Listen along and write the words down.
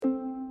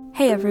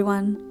Hey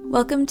everyone,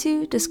 welcome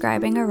to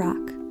Describing a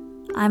Rock.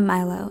 I'm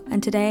Milo,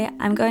 and today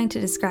I'm going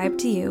to describe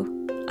to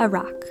you a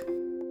rock.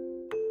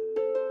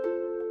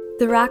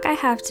 The rock I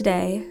have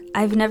today,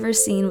 I've never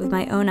seen with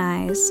my own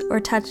eyes or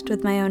touched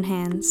with my own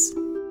hands.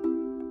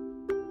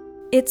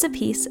 It's a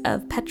piece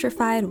of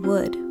petrified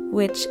wood,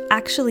 which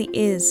actually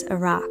is a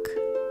rock.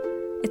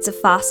 It's a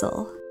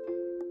fossil.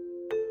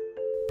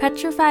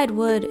 Petrified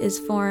wood is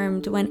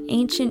formed when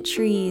ancient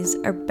trees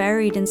are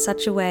buried in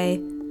such a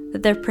way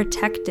that they're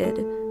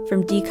protected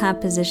from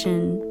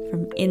decomposition,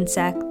 from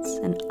insects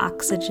and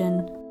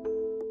oxygen.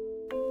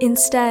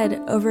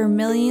 Instead, over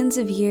millions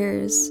of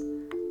years,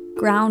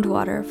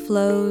 groundwater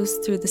flows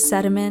through the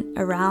sediment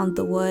around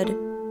the wood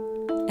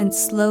and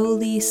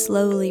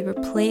slowly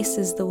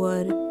replaces the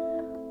wood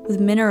with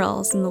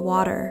minerals in the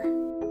water.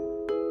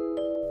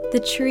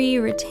 The tree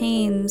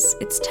retains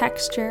its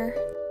texture,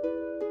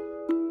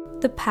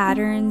 the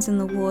patterns in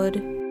the wood,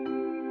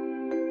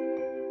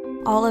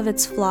 all of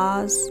its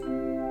flaws.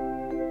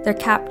 They're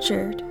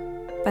captured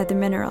by the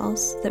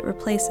minerals that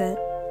replace it.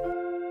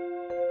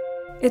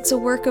 It's a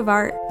work of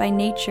art by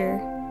nature,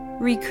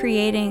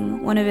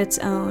 recreating one of its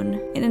own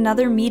in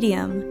another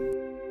medium.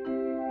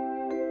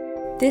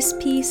 This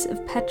piece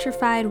of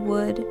petrified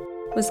wood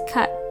was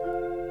cut.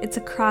 It's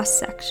a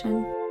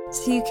cross-section,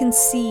 so you can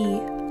see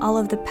all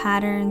of the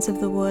patterns of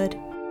the wood,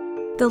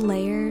 the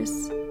layers,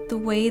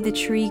 the way the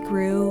tree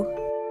grew.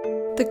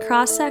 The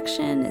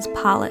cross-section is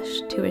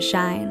polished to a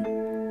shine,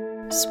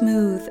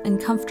 smooth and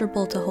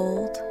comfortable to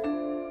hold.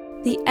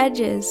 The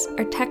edges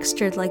are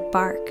textured like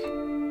bark,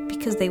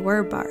 because they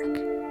were bark.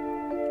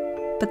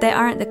 But they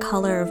aren't the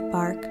color of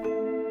bark.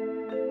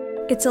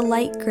 It's a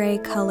light gray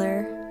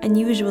color,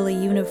 unusually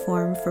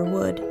uniform for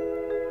wood,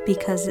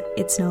 because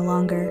it's no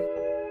longer.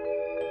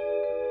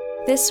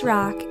 This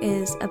rock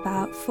is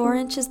about 4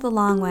 inches the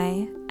long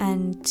way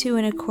and 2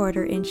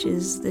 1/4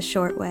 inches the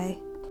short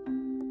way.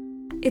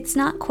 It's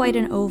not quite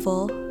an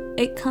oval.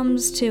 It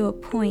comes to a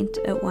point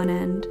at one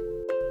end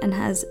and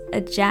has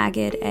a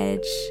jagged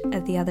edge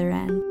at the other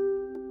end.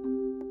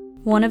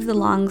 One of the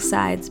long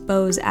sides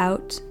bows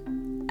out,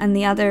 and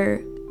the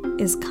other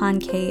is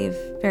concave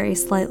very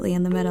slightly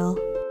in the middle.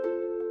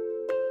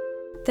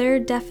 There are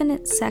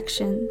definite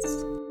sections.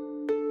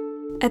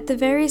 At the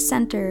very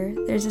center,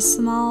 there's a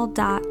small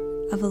dot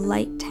of a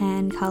light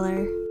tan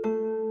color.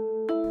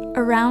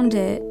 Around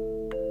it,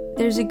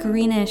 there's a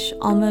greenish,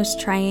 almost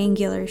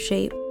triangular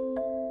shape.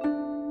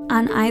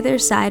 On either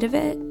side of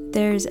it,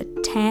 there's a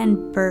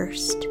tan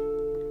burst.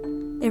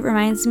 It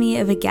reminds me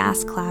of a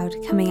gas cloud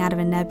coming out of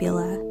a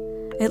nebula.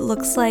 It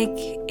looks like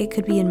it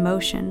could be in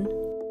motion.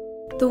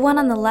 The one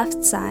on the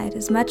left side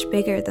is much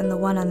bigger than the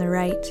one on the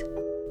right,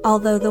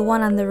 although the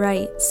one on the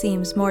right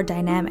seems more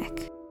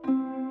dynamic.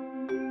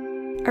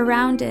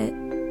 Around it,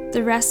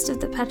 the rest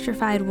of the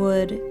petrified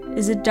wood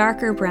is a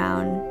darker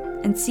brown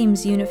and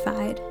seems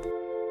unified.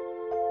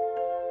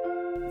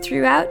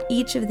 Throughout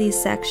each of these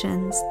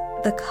sections,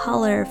 the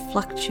color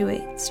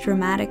fluctuates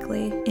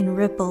dramatically in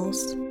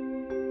ripples.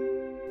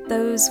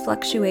 Those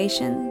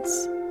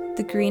fluctuations,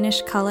 the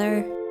greenish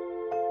color,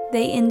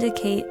 they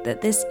indicate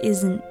that this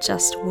isn't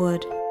just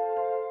wood.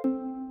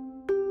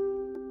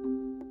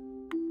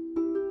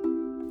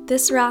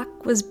 This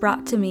rock was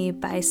brought to me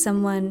by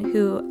someone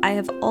who I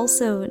have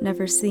also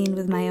never seen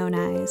with my own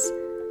eyes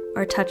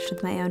or touched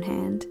with my own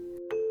hand.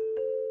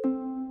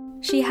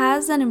 She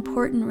has an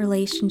important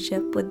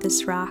relationship with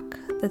this rock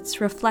that's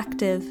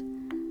reflective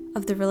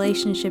of the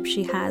relationship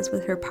she has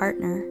with her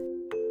partner.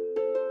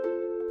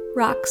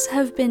 Rocks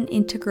have been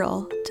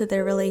integral to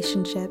their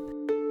relationship.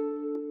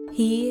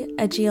 He,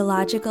 a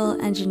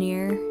geological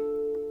engineer,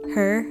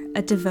 her,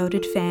 a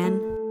devoted fan.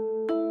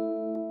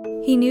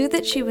 He knew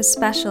that she was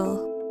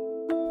special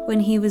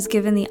when he was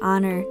given the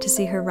honor to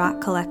see her rock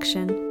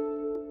collection.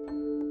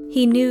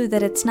 He knew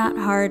that it's not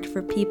hard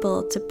for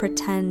people to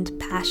pretend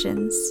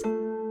passions,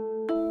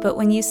 but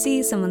when you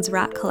see someone's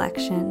rock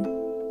collection,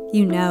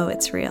 you know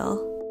it's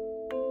real.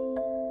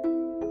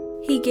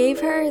 He gave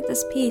her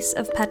this piece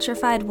of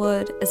petrified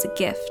wood as a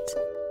gift,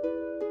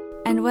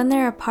 and when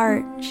they're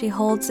apart, she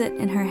holds it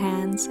in her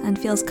hands and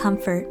feels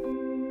comfort.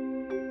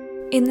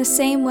 In the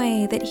same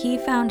way that he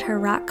found her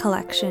rock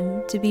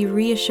collection to be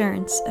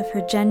reassurance of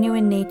her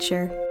genuine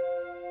nature,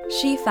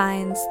 she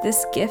finds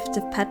this gift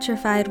of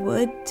petrified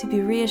wood to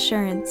be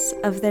reassurance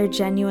of their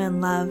genuine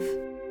love.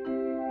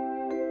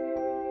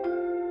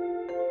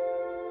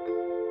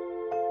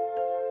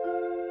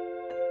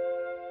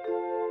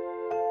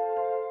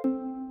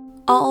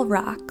 All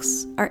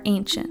rocks are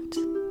ancient,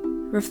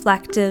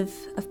 reflective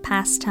of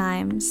past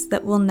times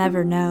that we'll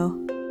never know.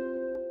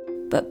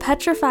 But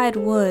petrified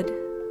wood,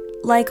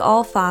 like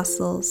all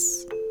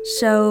fossils,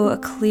 show a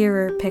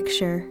clearer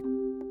picture.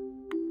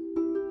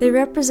 They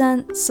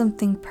represent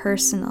something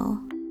personal.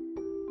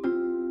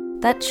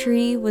 That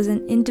tree was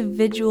an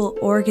individual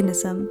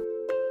organism.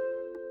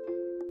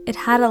 It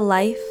had a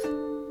life,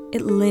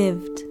 it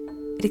lived,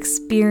 it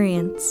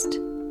experienced,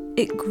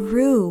 it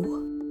grew.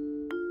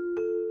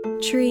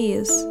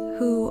 Trees,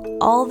 who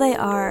all they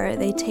are,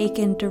 they take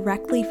in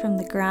directly from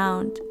the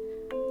ground,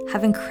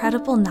 have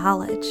incredible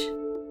knowledge.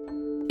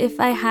 If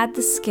I had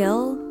the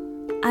skill,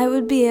 I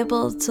would be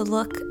able to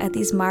look at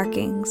these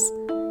markings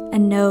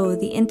and know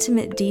the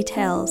intimate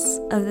details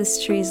of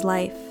this tree's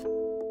life.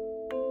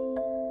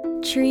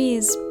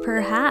 Trees,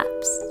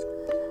 perhaps,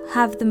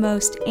 have the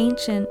most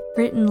ancient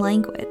written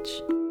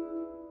language.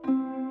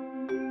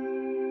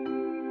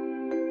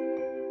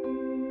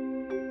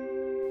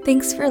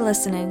 Thanks for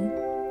listening.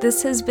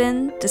 This has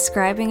been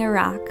Describing a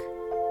Rock.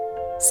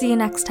 See you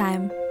next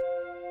time.